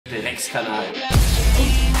Netflix-Kanal.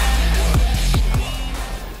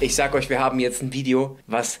 Ich sag euch, wir haben jetzt ein Video,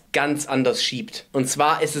 was ganz anders schiebt. Und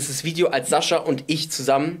zwar ist es das Video, als Sascha und ich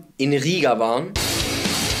zusammen in Riga waren.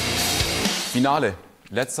 Finale,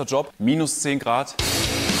 letzter Job, minus 10 Grad.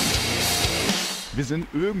 Wir sind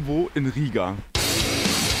irgendwo in Riga.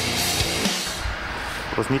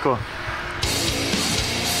 Wo ist Nico?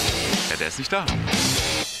 Ja, der ist nicht da.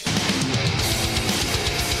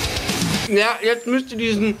 Ja, jetzt müsst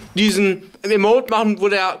ihr diesen Emote machen, wo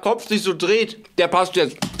der Kopf sich so dreht. Der passt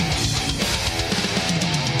jetzt.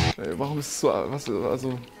 Warum ist es so,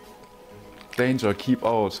 also... Danger, keep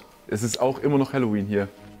out. Es ist auch immer noch Halloween hier.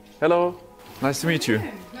 Hello, nice to meet you.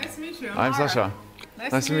 Nice to meet you. I'm Sascha.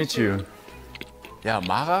 Nice to meet you. Ja,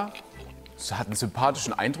 Mara hat einen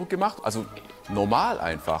sympathischen Eindruck gemacht, also normal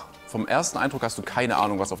einfach. Vom ersten Eindruck hast du keine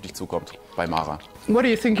Ahnung, was auf dich zukommt bei Mara. What do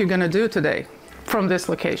you think you're gonna do today from this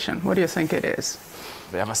location? What do you think it is?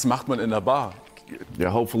 Ja, was macht man in der Bar?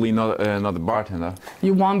 Yeah, hopefully not a bartender.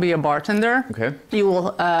 You won't be a bartender. Okay.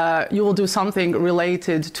 You will do something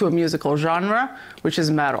related to a musical genre, which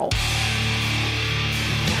is metal.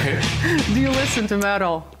 Okay. Do you listen to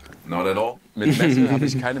metal? Not at all. Mit Metal habe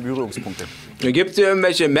ich keine Berührungspunkte. Gibt es hier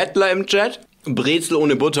irgendwelche Mettler im Chat? Brezel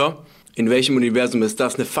ohne Butter. In welchem Universum ist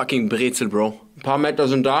das eine fucking Brezel, Bro? Ein paar Mettler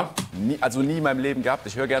sind da. Nie in meinem Leben gehabt.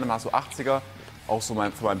 Ich höre gerne mal so 80er, auch so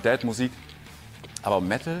von meinem Dad Musik. Aber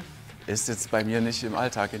Metal ist jetzt bei mir nicht im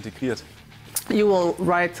Alltag integriert. You will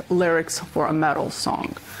write lyrics for a metal song.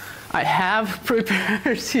 I have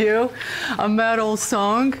prepared you a metal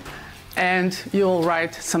song. And you'll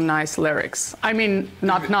write some nice lyrics. I mean,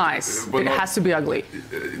 not nice. It has to be ugly.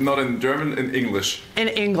 Not in German, in English. In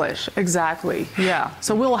English, exactly. Yeah.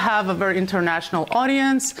 So we'll have a very international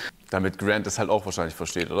audience. Damit Grant es halt auch wahrscheinlich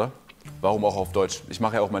versteht, oder? Warum auch auf Deutsch? Ich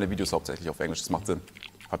mache ja auch meine Videos hauptsächlich auf Englisch. Das macht Sinn.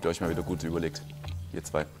 Habt ihr euch mal wieder gut überlegt, ihr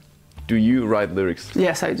zwei. Do you write lyrics?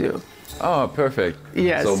 Yes, I do. Oh, perfect.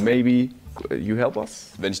 Yes. So maybe you help us?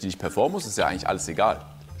 Wenn ich die nicht performen muss, ist ja eigentlich alles egal.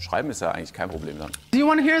 Schreiben ist ja eigentlich kein Problem dann. Do you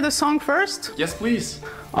want to hear the song first? Yes, please.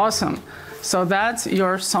 Awesome. So that's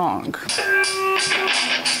your song.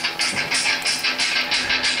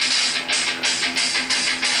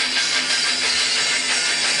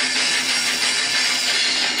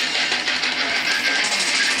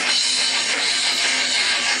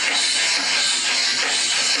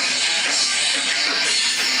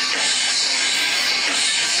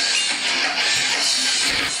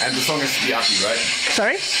 And the song has to be ugly, right?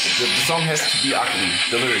 Sorry? The song has to be ugly,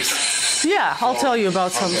 the lyrics. Yeah, I'll tell you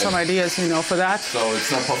about some ideas, for that. So it's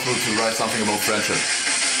not possible to write something about friendship.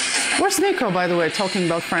 Where's Nico, by the way, talking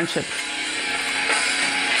about friendship?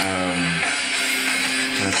 Can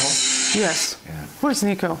I call? Yes. Yeah. Where's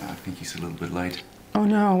Nico? I think he's a little bit late. Oh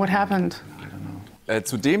no, what happened? I don't know.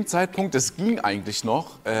 Zu dem Zeitpunkt, das ging eigentlich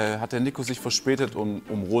noch, hat der Nico sich verspätet um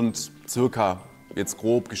rund circa, jetzt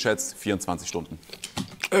grob geschätzt, 24 Stunden.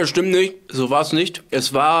 Stimmt nicht, so war es nicht.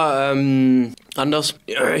 Es war anders.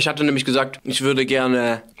 Ich hatte nämlich gesagt, ich würde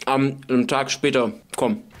gerne einen Tag später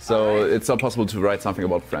kommen. So it's not possible to write something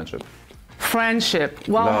about friendship. Friendship.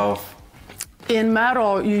 Well, Love. in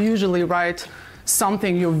metal, you usually write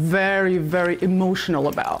something you're very, very emotional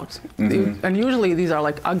about. And usually these are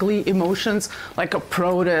like ugly emotions, like a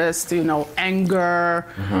protest, anger,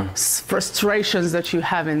 frustrations that you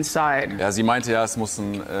have inside. Ja, sie meinte ja,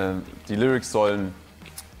 die Lyrics sollen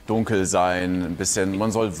dunkel sein, ein bisschen,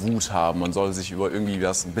 man soll Wut haben, man soll sich über irgendwie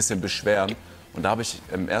was ein bisschen beschweren. Und da habe ich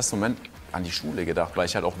im ersten Moment an die Schule gedacht, weil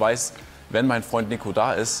ich halt auch weiß, wenn mein Freund Nico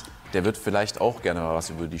da ist, der wird vielleicht auch gerne mal was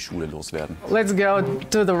über die Schule loswerden. Let's go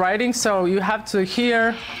to the writing. So you have to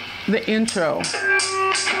hear the intro.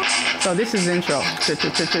 So this is intro.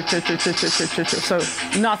 So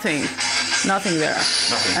nothing there.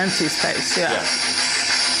 Nothing. Empty space, yeah.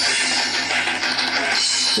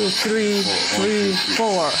 2, 3,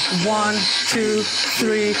 4. 1, 2,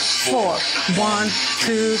 3, 4. 1,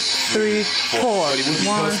 2, 3, 4.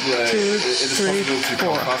 1, 2, 3,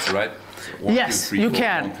 4. Right? Yes, you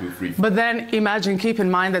can. But then imagine, keep in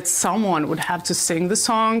mind that someone would have to sing the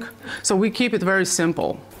song. So we keep it very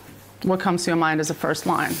simple. What comes to your mind as a first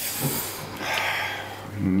line?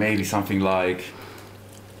 Maybe something like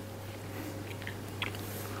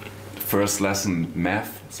first lesson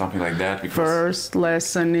math, something like that. First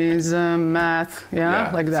lesson is math,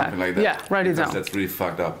 yeah, like that. Something like that. Yeah, write it down. That's really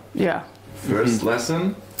fucked up. Yeah. First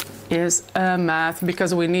lesson is math,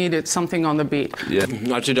 because we needed something on the beat. Yeah.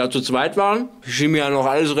 Als sie da zu zweit waren, schien mir ja noch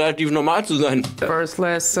alles relativ normal zu sein. First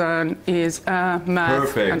lesson is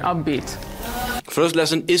math. Perfect. And upbeat. First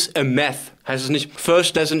lesson is a math. Heißt es nicht,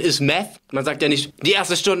 first lesson is math? Man sagt ja nicht, die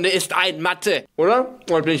erste Stunde ist ein Mathe, oder?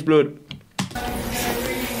 Oder bin ich blöd?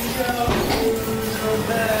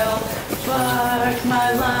 Fuck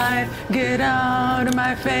my life, get out of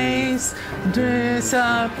my face,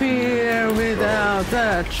 disappear without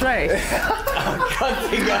the trace. Das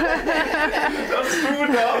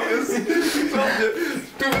du da bist.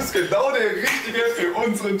 Du bist genau der Richtige für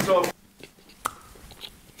unseren Job.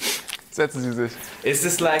 Setzen Sie sich. Is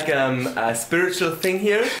this like a spiritual thing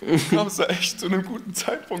here? Du kommst da echt zu einem guten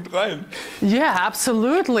Zeitpunkt rein. Yeah,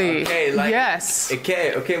 absolutely. Okay, like, yes.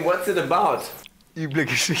 Okay, what's it about? Üble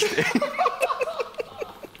Geschichte.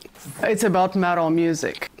 It's about metal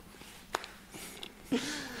music.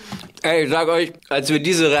 Ey, ich sag euch, als wir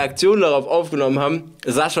diese Reaktion darauf aufgenommen haben,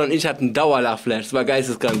 Sascha und ich hatten Dauerlachflash. Das war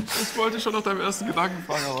geisteskrank. Ich wollte schon nach deinem ersten Gedanken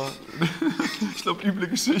fragen, aber ich glaube, üble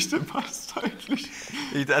Geschichte passt eigentlich.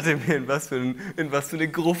 Ich dachte mir, in was für eine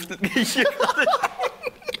Gruft ich hier gerade.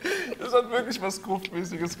 Das hat wirklich was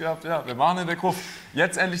Gruftmäßiges gehabt. Ja, wir waren in der Gruft.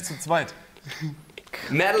 Jetzt endlich zu zweit.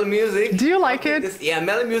 Metal music. Do you like it? Yeah,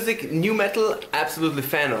 metal music, new metal, absolutely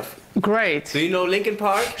fan of. Great. Do you know Linkin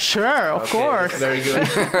Park? Sure, of course. Very good.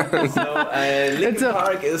 So Linkin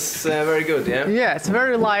Park is very good, yeah? Yeah, it's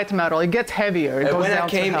very light metal. It gets heavier. It goes When I down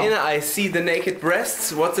to came hell. in, I see the naked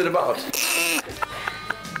breasts. What's it about?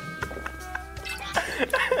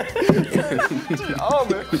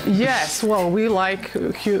 Yes, well, we like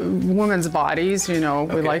women's bodies, you know,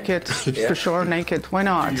 we like it for sure, naked. Why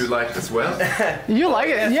not? You like as well? You like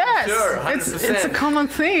it? Yes. Sure, it's a common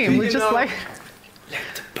theme. We you just know- like.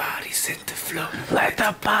 Let the bodies hit the floor. Let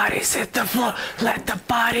the bodies hit the floor. Let the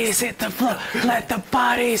bodies hit the floor. Let the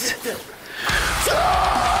bodies.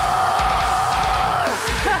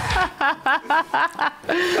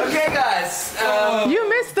 Okay, guys. You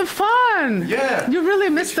missed the fun. Yeah. You really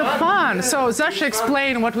missed the fun. So Sascha,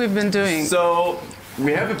 explain what we've been doing. So,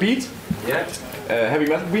 we have a beat, Yeah. a heavy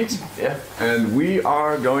metal beat, Yeah. and we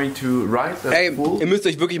are going to write that Ey, ihr müsst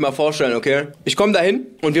euch wirklich mal vorstellen, okay? Ich komme dahin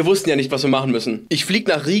und wir wussten ja nicht, was wir machen müssen. Ich flieg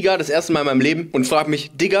nach Riga das erste Mal in meinem Leben und frag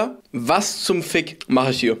mich, Digga, was zum Fick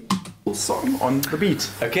mache ich hier? song on the beat.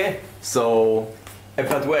 Okay. So,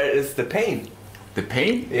 But where is the pain? the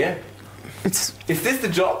pain? Yeah. It's Is this the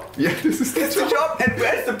job? Yeah, this is It's the job, and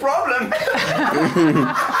where's the problem?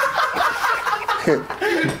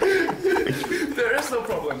 There is no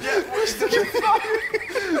problem.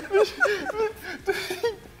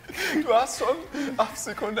 Du hast schon ab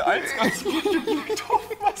Sekunde 1 ganz gut geblickt,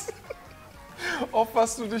 auf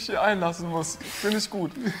was du dich hier einlassen musst. Finde ich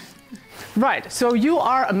gut. right. So you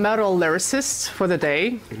are a metal lyricist for the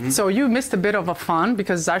day. So you missed a bit of a fun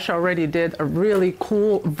because Sascha already did a really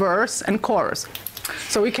cool verse and chorus.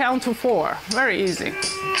 So we count to 4. Very easy.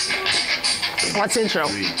 What's intro?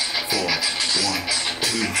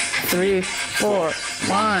 3, 4,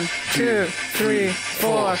 1, 2, 3,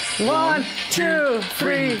 4, 1, 2,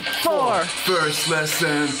 3, 4. First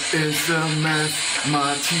lesson is the math.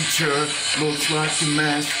 My teacher looks like a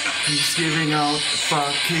mess. He's giving out a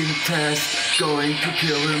fucking test. Going to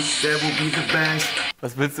kill him, that will be the best.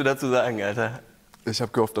 Was willst du dazu sagen, Alter? Ich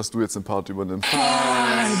habe gehofft, dass du jetzt den Part übernimmst.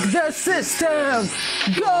 The system,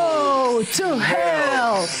 go to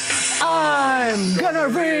hell. I'm gonna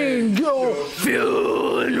ring your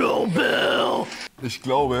funeral bell. Ich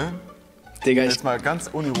glaube, Digga, ich jetzt mal ganz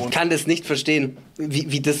unironisch. kann das nicht verstehen,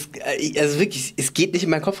 wie das, also wirklich, es geht nicht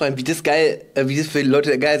in meinen Kopf rein, wie das für die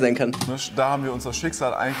Leute geil sein kann. Da haben wir unser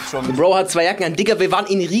Schicksal eigentlich schon Bro hat 2 Jacken an, Digga, wir waren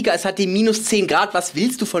in Riga, es hat die minus 10 Grad, was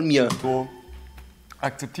willst du von mir? so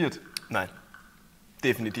akzeptiert. Nein.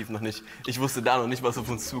 Definitiv noch nicht. Ich wusste da noch nicht, was auf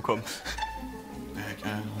uns zukommt.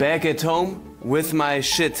 Back at home with my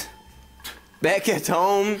shit. Back at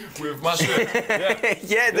home. With my shit.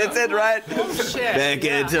 Yeah, that's it, right? Back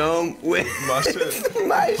at home with My shit.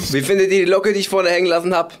 my shit. Wie findet ihr die Locke, die ich vorne hängen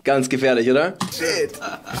lassen hab? Ganz gefährlich, oder?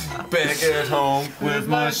 Back at home with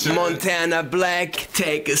my shit. Montana Black,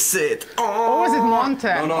 take a sit. Or was it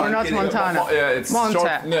Montana No, or I'm not kidding. Montana? Yeah, it's Monte.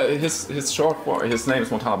 short. No, his name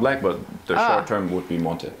is Montana Black, but the short term would be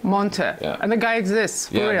Monte. Monte. Yeah. And the guy exists,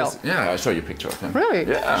 for real. I'll show you a picture of him. Really?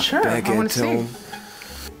 Yeah. Sure, Back I want at to see. home.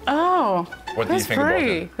 Oh, What do you that's think about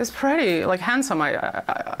pretty. him? That's pretty. Like handsome,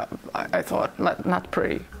 I thought. Not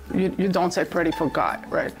pretty. You don't say pretty for guy,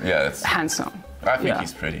 right? Yeah, it's, Handsome. I think Yeah.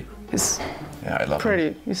 he's pretty. He's Yeah, I love pretty.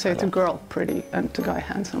 him. You say to girl pretty and to guy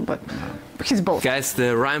handsome, but he's both. Guys,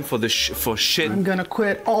 the rhyme for for shit. I'm gonna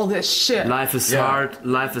quit all this shit. Life is Yeah. hard,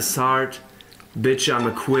 life is hard. Bitch, I'm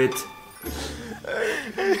a quit.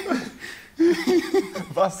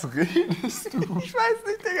 Was redest du? Ich weiß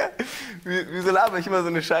nicht, Digga. Wieso laber ich immer so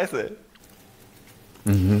eine Scheiße?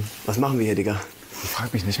 Was machen wir hier, Digga?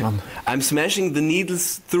 Frag mich nicht, Mann. I'm smashing the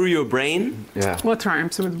needles through your brain. Ja. What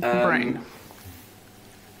rhymes with brain?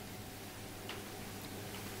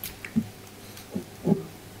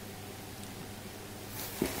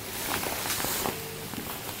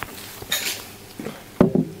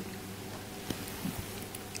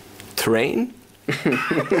 train.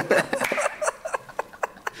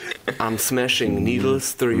 I'm smashing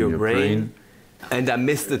needles through your brain. And I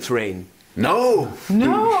missed the train. No!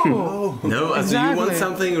 No. No, also you want Exactly.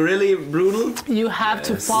 something really brutal? You have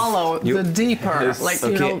to follow the deeper, like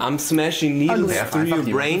you Okay, know. I'm smashing needles through your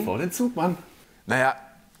brain. Vor den Zug, Mann. Naja,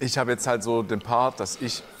 ich habe jetzt halt so den Part, dass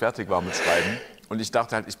ich fertig war mit Schreiben. Und ich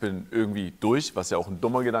dachte halt, ich bin irgendwie durch, was ja auch ein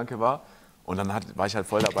dummer Gedanke war. Und dann war ich halt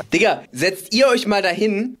voll dabei. Digga, setzt ihr euch mal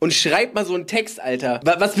dahin und schreibt mal so einen Text, Alter.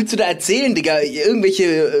 Was willst du da erzählen, Digga?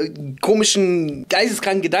 Irgendwelche komischen,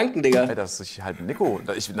 geisteskranken Gedanken, Digga. Dass ich halt Nico,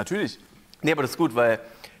 natürlich. Nee, aber das ist gut, weil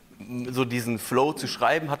so diesen Flow zu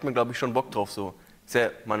schreiben, hat man, glaube ich, schon Bock drauf. So. Ist ja,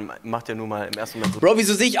 man macht ja nur mal im ersten Moment Bro,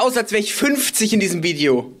 wieso sehe ich aus, als wäre ich 50 in diesem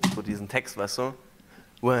Video? so diesen Text, weißt du?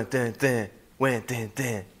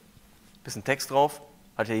 Bisschen Text drauf,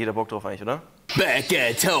 hat ja jeder Bock drauf eigentlich, oder? Back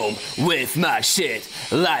at home with my shit,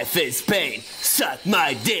 life is pain, suck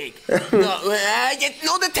my dick. No,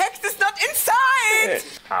 the text is not inside!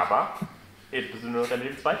 Aber jetzt bist du nur noch dein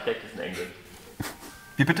Leben zweitsteckt in Englisch.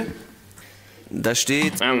 Wie bitte? Da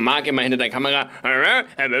steht, Marc immer hinter der Kamera.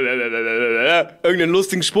 Irgendeinen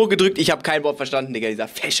lustigen Spruch gedrückt. Ich habe kein Wort verstanden, Digga, dieser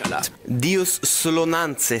Fescherler. Dios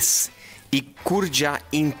solonances y curja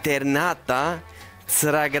internata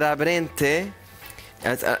tragrabrente.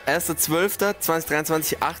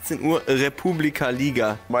 1.12.2023, 18 Uhr, Republika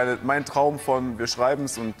Liga. Mein Traum von wir schreiben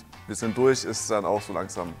es und wir sind durch ist dann auch so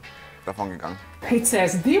langsam davon gegangen. It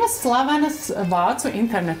says, divas slavenas vācu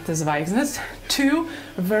interneta zvaigznes, two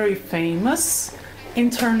very famous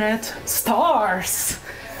internet stars,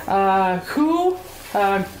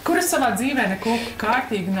 kuras savā dzīvē neko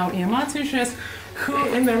kārtīgi nav iemācījušies, who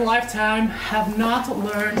in their lifetime have not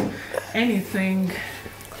learned anything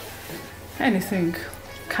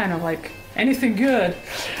kind of like anything good.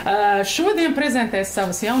 Šodien prezentēs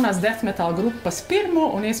savas jaunās death metal grupas pirmo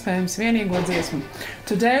un iespējams vienīgo dziesmu.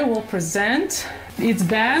 Today we'll present its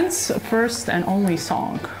band's first and only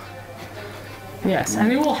song. Yes,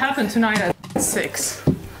 and it will happen tonight at 6.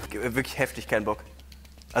 Wirklich heftig keinen Bock.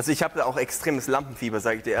 Also ich habe da auch extremes Lampenfieber,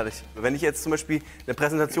 sage ich dir ehrlich. Wenn ich jetzt zum Beispiel eine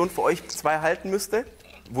Präsentation für euch zwei halten müsste,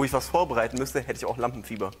 wo ich was vorbereiten müsste, hätte ich auch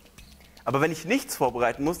Lampenfieber. Aber wenn ich nichts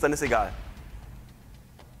vorbereiten muss, dann ist egal.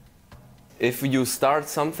 If you start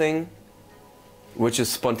something which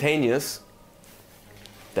is spontaneous,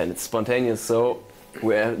 then it's spontaneous, so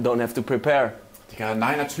we don't have to prepare. Digga,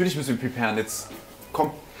 nein, natürlich müssen wir preparen. Jetzt komm.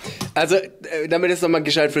 Also, damit es nochmal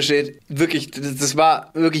gescheit versteht, wirklich, das war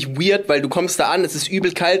wirklich weird, weil du kommst da an, es ist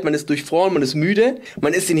übel kalt, man ist durchfroren, man ist müde,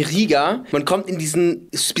 man ist in Riga, man kommt in diesen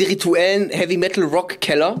spirituellen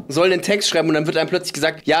Heavy-Metal-Rock-Keller, soll einen Text schreiben und dann wird einem plötzlich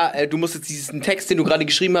gesagt, ja, du musst jetzt diesen Text, den du gerade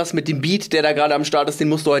geschrieben hast, mit dem Beat, der da gerade am Start ist, den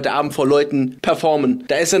musst du heute Abend vor Leuten performen.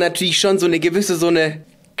 Da ist dann natürlich schon so eine gewisse, so eine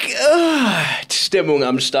Stimmung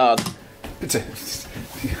am Start. Bitte.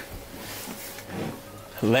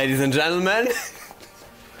 Ladies and Gentlemen.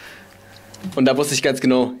 Und da wusste ich ganz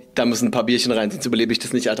genau, da müssen ein paar Bierchen rein, sonst überlebe ich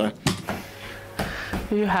das nicht, Alter.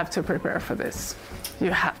 You have to prepare for this.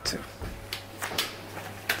 You have to.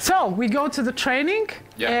 So we go to the training,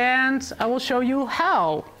 and I will show you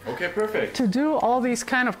how Okay, perfect. to do all these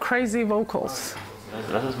kind of crazy vocals.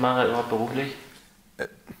 Also was ist Mara überhaupt beruflich?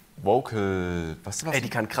 Vocal, was? Ey, die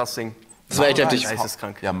kann krass singen. Das war echt heftig.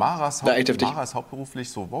 Geisteskrank. Ja, Mara ist hauptberuflich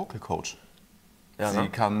so Vocal Coach. Ja,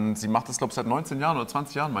 Sie macht das, glaube ich, seit 19 Jahren oder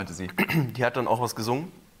 20 Jahren, meinte sie. Die hat dann auch was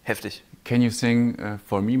gesungen. Heftig. Can you sing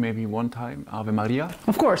for me maybe one time Ave Maria?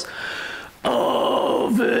 Of course.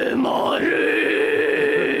 Ave Maria.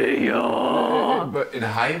 But in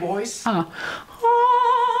a high voice? Ave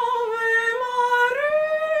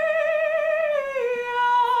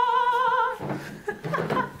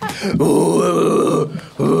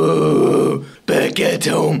Maria. Back at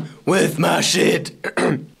home with my shit.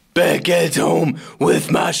 Back at home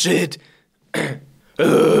with my shit.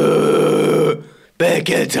 Back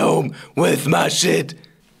at home with my shit.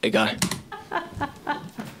 Egal.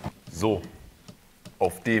 So,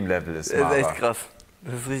 auf dem Level ist Das Mara. ist echt krass.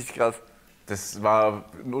 Das ist richtig krass. Das war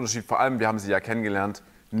ein Unterschied. Vor allem, wir haben sie ja kennengelernt,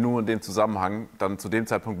 nur in dem Zusammenhang. Dann zu dem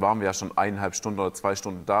Zeitpunkt waren wir ja schon 1,5 Stunden oder 2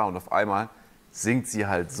 Stunden da und auf einmal singt sie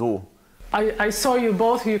halt so. I saw you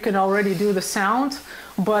both, you can already do the sound,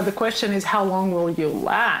 but the question is how long will you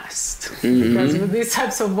last? Because with these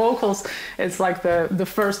types of vocals, it's like the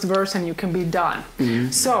first verse and you can be done.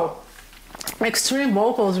 So, extreme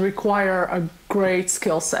vocals require a great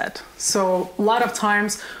skill set. So, a lot of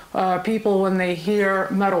times, people, when they hear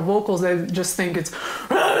metal vocals, they just think it's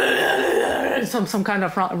some kind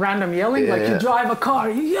of random yelling, like you drive a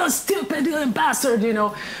car, you stupid bastard, you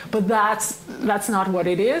know. But that's not what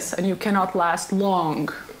it is, and you cannot last long,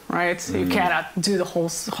 right? You cannot do the whole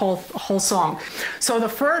song. So the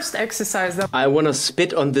first exercise that I wanna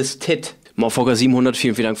spit on this tit. Motherfucker 700,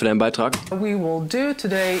 vielen Dank für deinen Beitrag. we will do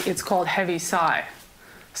today, it's called heavy sigh.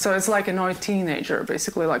 So it's like a annoyed teenager,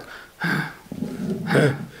 basically like.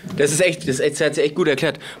 Das hat sie echt gut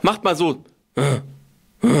erklärt. Macht mal so.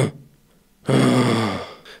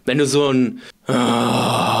 Wenn du so ein...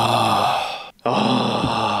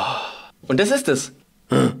 Und das ist es.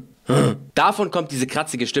 Davon kommt diese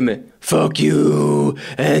kratzige Stimme. Fuck you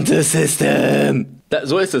and the system.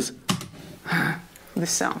 So ist es.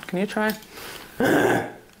 This sound, can you try?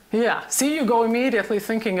 Yeah, see, you go immediately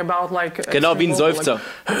thinking about like... Genau wie ein Seufzer.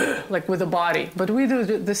 Like with the body. But we do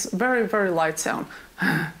this very, very light sound.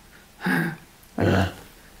 Like that.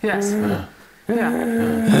 Yes.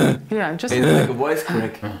 Yeah. Yeah, just... It's like a voice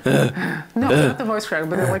crack. No, not the voice crack,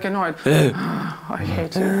 but they're like annoyed. I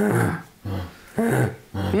hate you.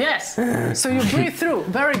 Yes. So you breathe through.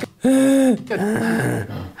 Very good.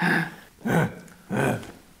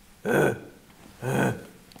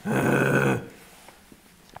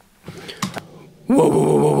 Aber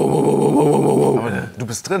du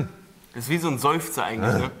bist drin. Das ist wie so ein Seufzer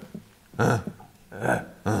eigentlich, ne?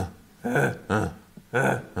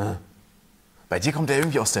 Bei dir kommt er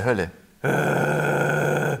irgendwie aus der Hölle.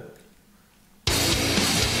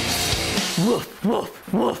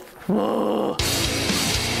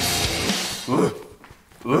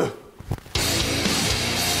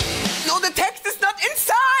 No, the text is not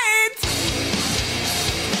inside!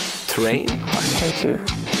 Train?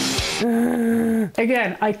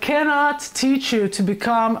 Again, I cannot teach you to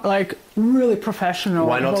become like really professional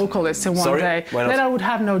Why not? vocalist in one Sorry? day. Why not? Then I would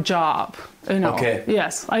have no job. You know. Okay.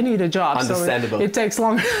 Yes, I need a job. Understandable. So it takes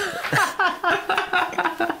long.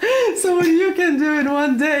 So what you can do in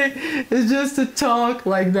one day is just to talk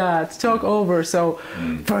like that, talk over. So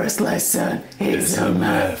first lesson is a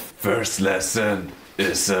math. First lesson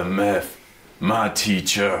is a math. My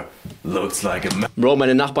teacher looks like a math. Bro,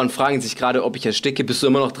 meine Nachbarn fragen sich gerade, ob ich ersticke. Bist du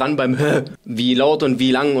immer noch dran beim Wie laut und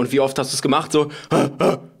wie lang und wie oft hast du es gemacht? So.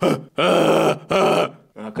 Ja,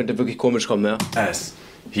 könnte wirklich komisch kommen, ja. As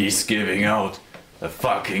he's giving out a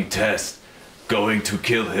fucking test. Going to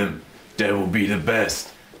kill him. There will be the best.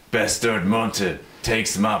 Bastard Monte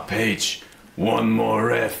takes my page. One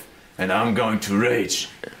more F and I'm going to rage.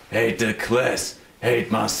 Hate the class,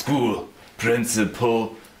 hate my school.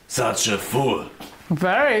 Principal, such a fool.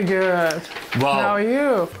 Very good. Wow. Now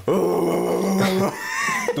you.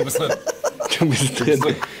 Du bist drin. Du bist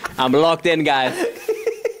drin. I'm locked in, guys.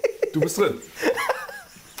 Du bist drin.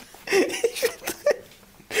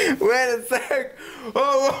 Wait a sec.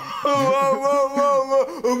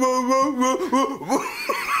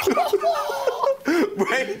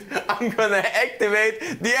 Wait, I'm gonna activate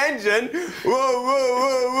the engine.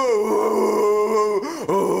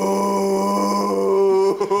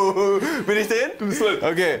 Bin ich drin? Du bist drin.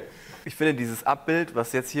 Okay. Ich finde dieses Abbild,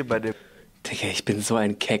 was jetzt hier bei dem Digga, ich bin so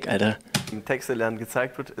ein Keck, Alter. Textelernen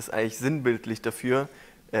gezeigt wird, ist eigentlich sinnbildlich dafür,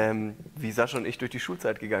 wie Sascha und ich durch die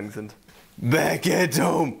Schulzeit gegangen sind. Back at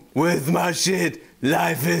home with my shit,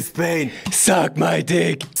 life is pain. Suck my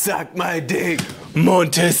dick. Suck my dick.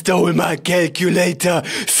 Monte stole my calculator.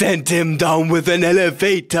 Sent him down with an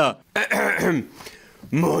elevator.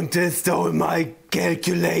 Monte stole my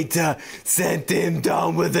calculator, sent him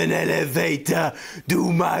down with an elevator.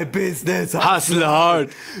 Do my business, Hustle hard.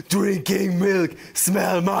 Drinking milk,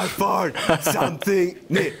 smell my fart. Something.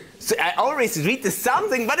 Nee. So I always read the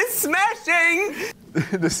something, but it's smashing.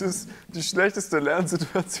 Das ist die schlechteste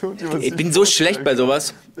Lernsituation, die man Ich bin so schlecht bei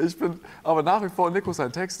sowas. Aber nach wie vor, Nico,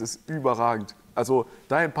 sein Text ist überragend. Also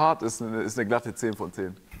dein Part ist eine glatte 10 von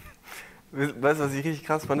 10. Weißt du, was ich richtig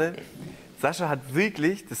krass fand? Sascha hat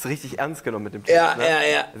wirklich das richtig ernst genommen mit dem Text. Ja, ne? ja.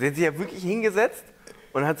 Also er hat sich ja wirklich hingesetzt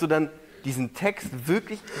und hat so dann diesen Text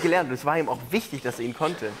wirklich gelernt. Und es war ihm auch wichtig, dass er ihn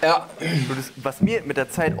konnte. Ja. Und das, was mir mit der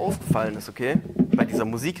Zeit aufgefallen ist, okay, bei dieser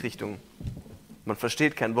Musikrichtung, man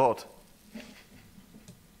versteht kein Wort.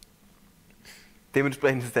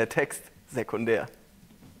 Dementsprechend ist der Text sekundär.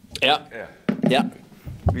 Ja. Ja.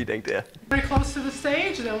 Wie denkt er? Very close to the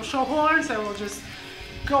stage, they will show horns, they will just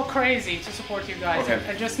go crazy to support you guys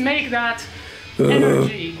and just make that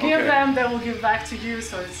energy. Give them, they will give back to you,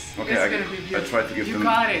 so it's going to be beautiful. I try to give you them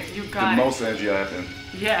got it, you got the it. most energy I have in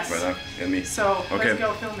Yes. right now in me. So Okay, let's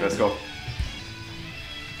go film it. let's go.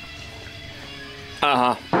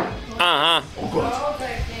 Aha. Aha. Oh Gott.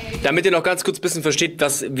 Damit ihr noch ganz kurz ein bisschen versteht,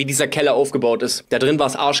 wie dieser Keller aufgebaut ist. Da drin war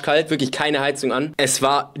es arschkalt, wirklich keine Heizung an. Es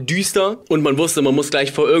war düster und man wusste, man muss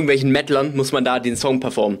gleich vor irgendwelchen Mettlern, muss man da den Song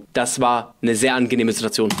performen. Das war eine sehr angenehme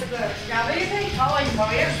Situation.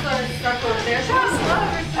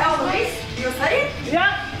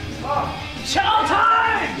 Yeah,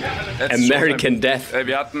 Showtime! American Death.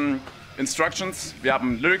 Wir hatten Instructions, wir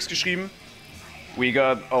haben Lyrics geschrieben. We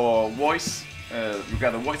got our voice, we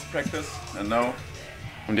got a voice practice, and now.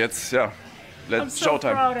 Und jetzt, ja, let's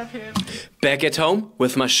Showtime. Back at home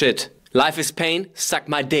with my shit. Life is pain, suck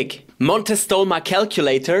my dick. Monte stole my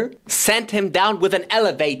calculator, sent him down with an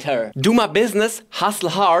elevator. Do my business, hustle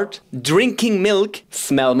hard, drinking milk,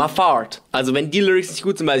 smell my fart. Also wenn die Lyrics nicht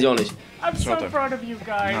gut sind, weiß ich auch nicht. I'm so proud of you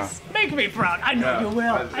guys. Make me proud. I know you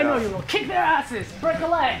will. I know you will. Kick their asses. Break a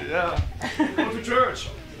leg. Yeah, go to church.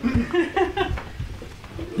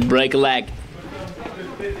 Break a leg.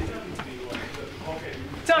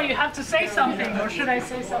 So you have to say something, or should I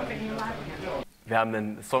say something you like? Wir haben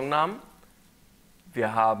einen Songnamen,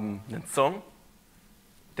 wir haben einen Song,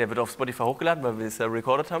 der wird auf Spotify hochgeladen, weil wir es ja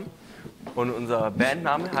recorded haben. Und unser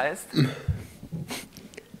Bandname heißt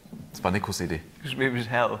Das war Nikos Idee. Schwäbisch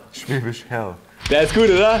Hell. Schwäbisch Hell. Der ist gut,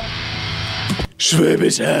 oder?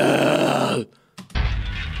 Schwäbisch Hell.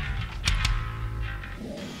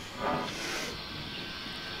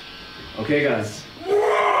 Okay, guys.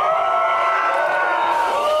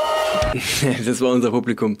 Das war unser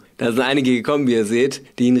Publikum. Da sind einige gekommen, wie ihr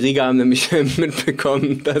seht. Die in Riga haben nämlich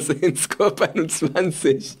mitbekommen, dass Inscope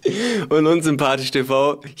 21 und Unsympathisch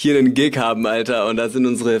TV hier einen Gig haben, Alter. Und da sind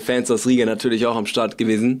unsere Fans aus Riga natürlich auch am Start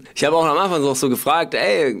gewesen. Ich habe auch am Anfang so gefragt,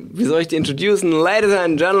 ey, wie soll ich die introducen? Ladies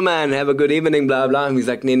and Gentlemen, have a good evening, bla bla. Und wie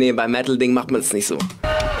gesagt, nee, beim Metal-Ding macht man es nicht so.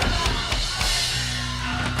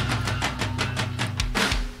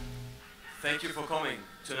 Thank you for coming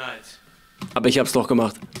tonight. Aber ich hab's doch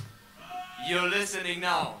gemacht. You're listening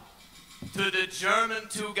now to the German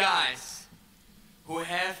two guys who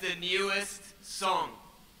have the newest song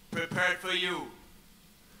prepared for you.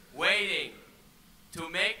 Waiting to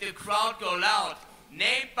make the crowd go loud.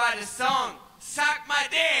 Named by the song Suck My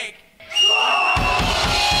Dick.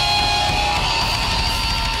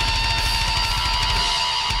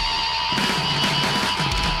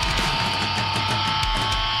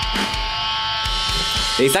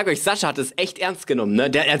 Ich sag euch, Sascha hat es echt ernst genommen,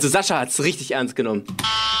 ne? Also Sascha hat es richtig ernst genommen.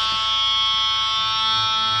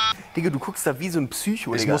 Digga, du guckst da wie so ein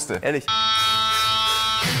Psycho, Digga. Ich musste. Ehrlich.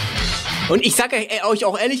 Und ich sag euch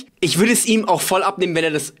auch ehrlich, ich würde es ihm auch voll abnehmen, wenn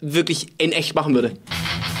er das wirklich in echt machen würde.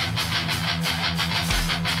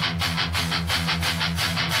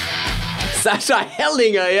 Sascha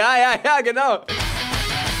Hellinger, ja, genau.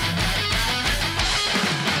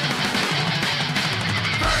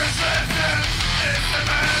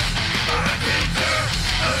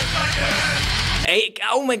 Ey,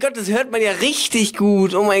 oh mein Gott, das hört man ja richtig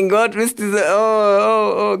gut. Oh mein Gott, wisst ihr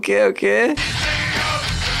so, okay.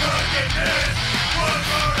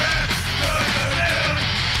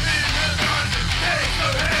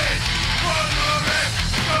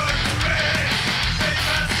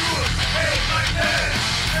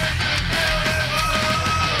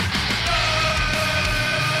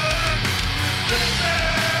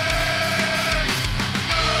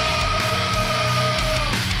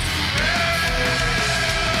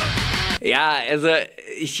 Ja, also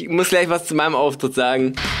ich muss gleich was zu meinem Auftritt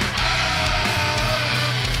sagen.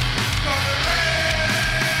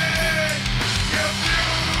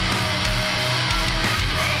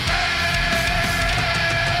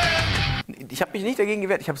 Ich habe mich nicht dagegen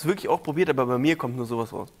gewehrt, ich habe es wirklich auch probiert, aber bei mir kommt nur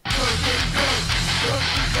sowas raus.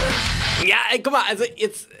 Ja, ey, guck mal, also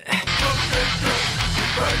jetzt...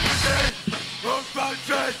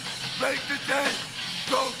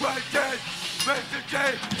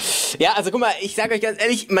 Ja, also guck mal, ich sag euch ganz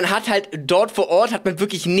ehrlich, man hat halt dort vor Ort, hat man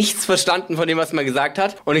wirklich nichts verstanden von dem, was man gesagt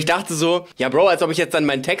hat. Und ich dachte so, ja Bro, als ob ich jetzt dann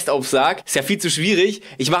meinen Text aufsag, ist ja viel zu schwierig.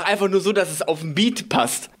 Ich mache einfach nur so, dass es auf den Beat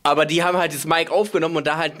passt. Aber die haben halt das Mic aufgenommen und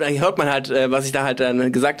da hört man halt, was ich da halt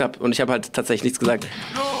dann gesagt habe. Und ich habe halt tatsächlich nichts gesagt.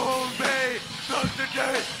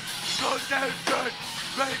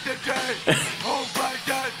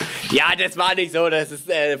 Ja, das war nicht so, das ist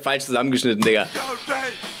falsch zusammengeschnitten, Digga.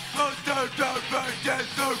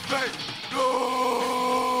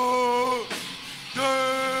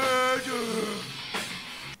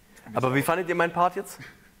 Aber wie fandet ihr meinen Part jetzt?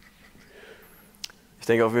 Ich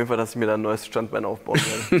denke auf jeden Fall, dass ich mir da ein neues Standbein aufbauen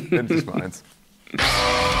werde. Endlich mal eins.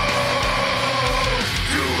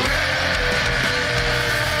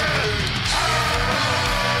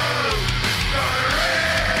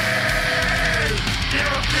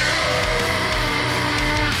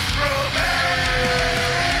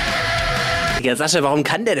 Digga, Sascha, warum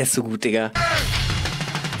kann der das so gut, Digga?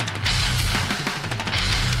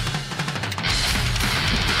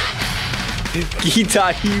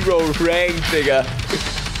 Guitar Hero Rank, Digga.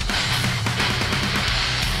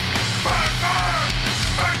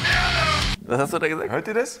 Was hast du da gesagt? Hört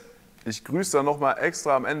ihr das? Ich grüße dann nochmal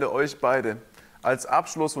extra am Ende euch beide. Als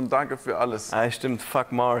Abschluss und danke für alles. Ah, stimmt.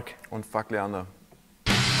 Fuck Mark. Und fuck Leander.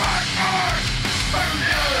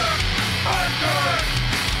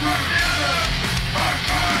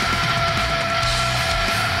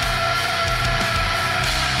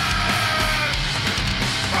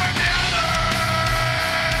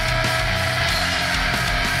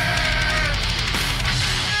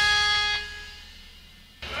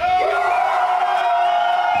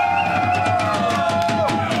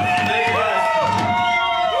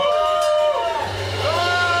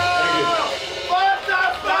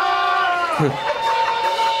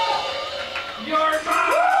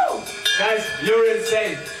 Guys, you're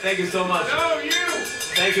insane. Thank you so much. No, you.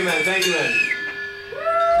 Thank you, man. Thank you, man.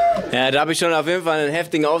 Ja, da habe ich schon auf jeden Fall einen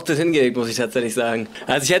heftigen Auftritt hingelegt, muss ich tatsächlich sagen.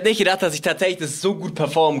 Also ich hätte nicht gedacht, dass ich tatsächlich das so gut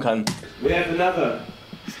performen kann. We have another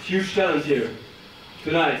huge challenge here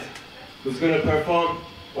tonight. Who's gonna perform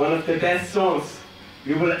one of the best songs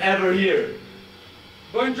you will ever hear?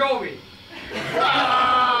 Bon Jovi.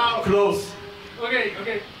 Close. Okay,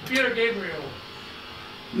 Peter Gabriel.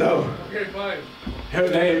 No. Okay, fine. Her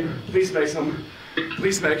name. Please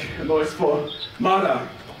make a noise for Mara.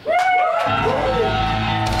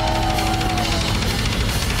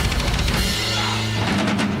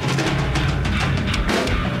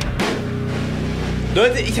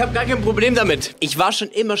 Leute, ich habe gar kein Problem damit. Ich war schon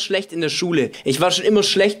immer schlecht in der Schule. Ich war schon immer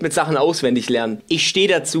schlecht mit Sachen auswendig lernen. Ich stehe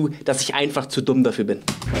dazu, dass ich einfach zu dumm dafür bin.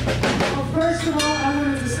 Well, first of all, I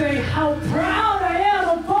wanted to say how proud I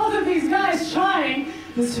am of both of these guys trying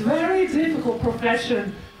this very difficult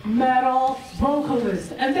profession, metal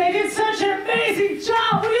vocalist. And they did such an amazing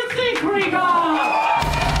job. What do you think, Riga?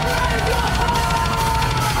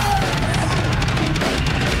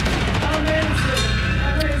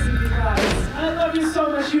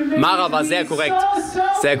 Mara war sehr korrekt.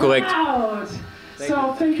 Sehr korrekt.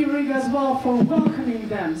 So thank you, Riga, as well for welcoming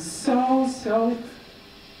them. So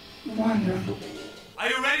wonderful. Are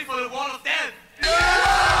you ready for the Wall of Death?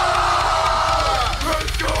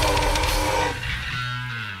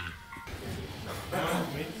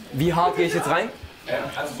 Wie hart gehe ich jetzt rein?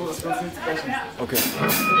 Also so, dass wir uns nicht sprechen. Okay.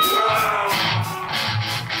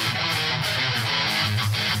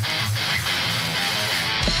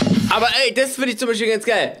 Aber ey, das finde ich zum Beispiel ganz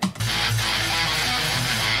geil.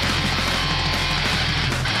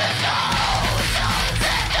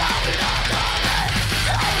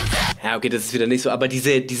 Ja, okay, das ist wieder nicht so, aber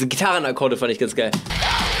diese Gitarrenakkorde fand ich ganz geil.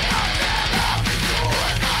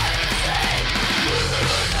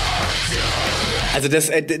 Also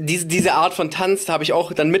diese Art von Tanz habe ich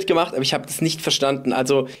auch dann mitgemacht, aber ich habe das nicht verstanden.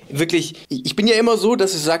 Also wirklich, ich bin ja immer so,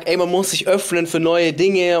 dass ich sage, ey, man muss sich öffnen für neue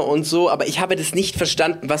Dinge und so, aber ich habe das nicht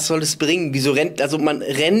verstanden, was soll das bringen? Wieso also man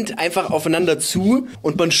rennt einfach aufeinander zu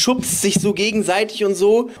und man schubst sich so gegenseitig und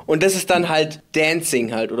so und das ist dann halt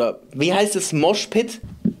Dancing halt, oder wie heißt es, Moshpit?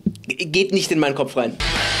 Geht nicht in meinen Kopf rein.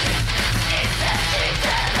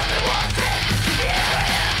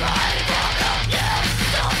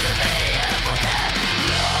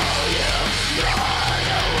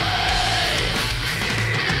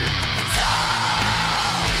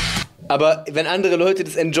 Aber wenn andere Leute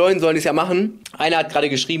das enjoyen, sollen die es ja machen. Einer hat gerade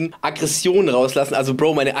geschrieben, Aggression rauslassen. Also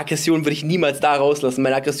Bro, meine Aggression würde ich niemals da rauslassen.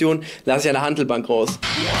 Meine Aggression lasse ich an der Hantelbank raus.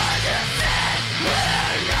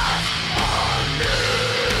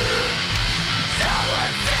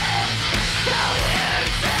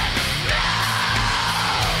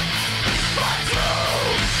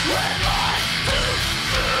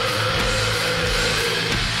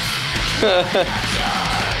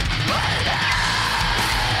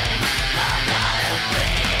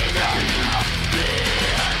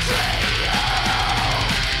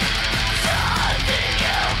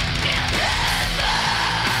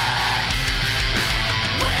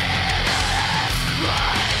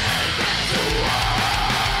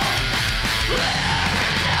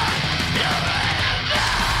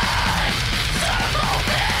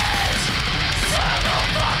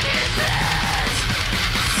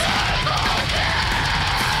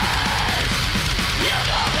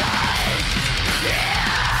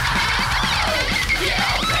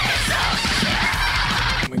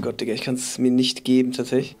 Gott, Digga, ich kann es mir nicht geben,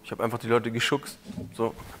 tatsächlich. Ich habe einfach die Leute geschuckt,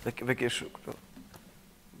 so weggeschuckt.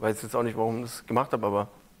 Weiß jetzt auch nicht, warum ich das gemacht habe, aber...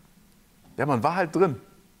 Ja, man war halt drin.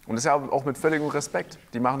 Und das ist ja auch mit völligem Respekt.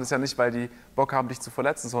 Die machen das ja nicht, weil die Bock haben, dich zu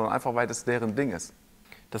verletzen, sondern einfach, weil das deren Ding ist.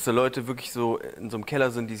 Dass da Leute wirklich so in so einem Keller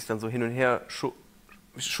sind, die sich dann so hin und her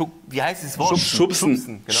wie heißt dieses Wort?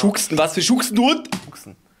 Schubsen. Genau. Schubsen, was für Schubsen, du Hund?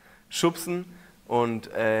 Schubsen. Und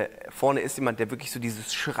vorne ist jemand, der wirklich so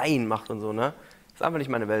dieses Schreien macht und so, ne? Das ist einfach nicht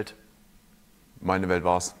meine Welt. Meine Welt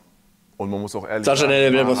war's. Und man muss auch ehrlich Sascha,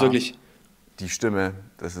 der will was wirklich. Die Stimme,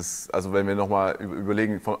 das ist, also wenn wir nochmal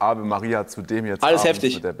überlegen, von Ave Maria zu dem jetzt alles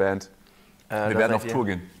heftig mit der Band. Wir werden auf Tour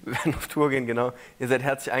gehen. Wir werden auf Tour gehen, genau. Ihr seid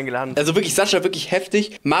herzlich eingeladen. Also wirklich, Sascha, wirklich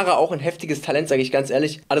heftig. Mara auch ein heftiges Talent, sage ich ganz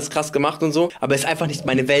ehrlich. Alles krass gemacht und so. Aber ist einfach nicht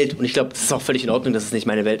meine Welt. Und ich glaube, das ist auch völlig in Ordnung, dass es nicht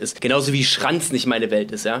meine Welt ist. Genauso wie Schranz nicht meine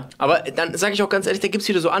Welt ist, ja. Aber dann sage ich auch ganz ehrlich, da gibt es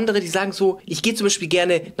wieder so andere, die sagen so, ich gehe zum Beispiel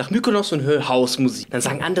gerne nach Mykonos und höre Hausmusik. Dann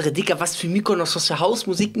sagen andere, Dicker, was für Mykonos, was für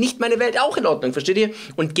Hausmusik? Nicht meine Welt, auch in Ordnung, versteht ihr?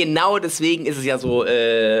 Und genau deswegen ist es ja so,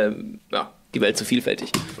 ja, die Welt so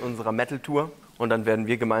vielfältig. Unserer Metal-Tour. Und dann werden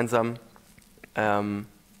wir gemeinsam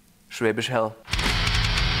Schwäbisch Hell.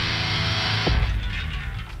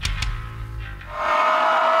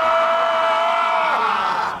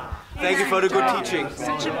 Thank you for the good teaching.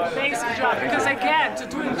 Such a basic job, because again, to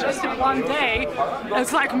do it just in one day,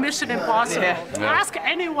 it's like mission impossible. Ask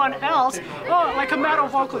anyone else, oh, like a metal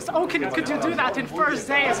vocalist, oh, could you do that in first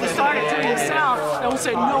day as we started doing sound? They will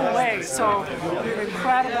say, no way. So, you're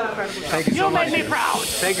incredible. Thank you so much. You made me proud.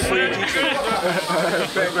 Thank you for your teaching.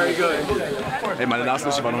 very, very good. Hey, meine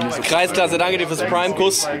Naslutsche war noch nicht so. Kreisklasse, danke dir fürs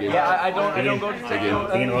Prime-Kuss. Yeah, I don't go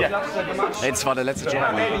to Hey, das war der letzte Job.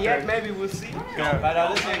 Maybe we'll see.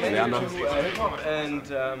 And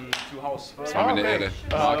to house. Das war mir eine Ehre.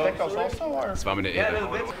 Das war mir eine Ehre.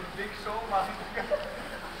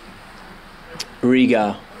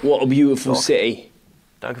 Riga, what a beautiful city.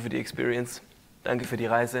 Danke für die Experience. Danke für die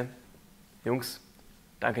Reise. Jungs,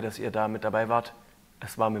 danke, dass ihr da mit dabei wart.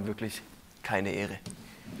 Es war mir wirklich keine Ehre.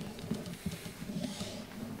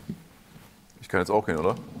 Ich kann jetzt auch gehen,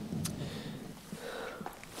 oder?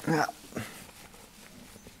 Ja.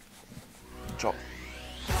 Ciao.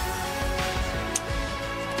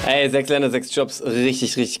 Ey, 6 Länder, 6 Jobs,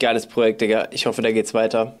 richtig, richtig geiles Projekt, Digga. Ich hoffe, da geht's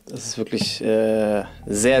weiter. Das ist wirklich sehr,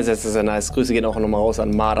 sehr, sehr, sehr nice. Grüße gehen auch nochmal raus an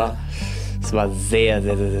Mara. Es war sehr,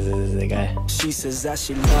 sehr, sehr, sehr, sehr, sehr geil. She says that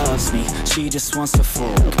she loves me, she just wants to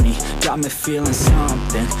fuck me. Got me feeling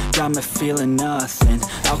something, got me feeling nothing.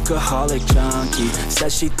 Alcoholic junkie,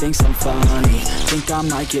 says she thinks I'm funny. Think I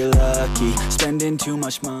might get lucky, spending too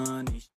much money.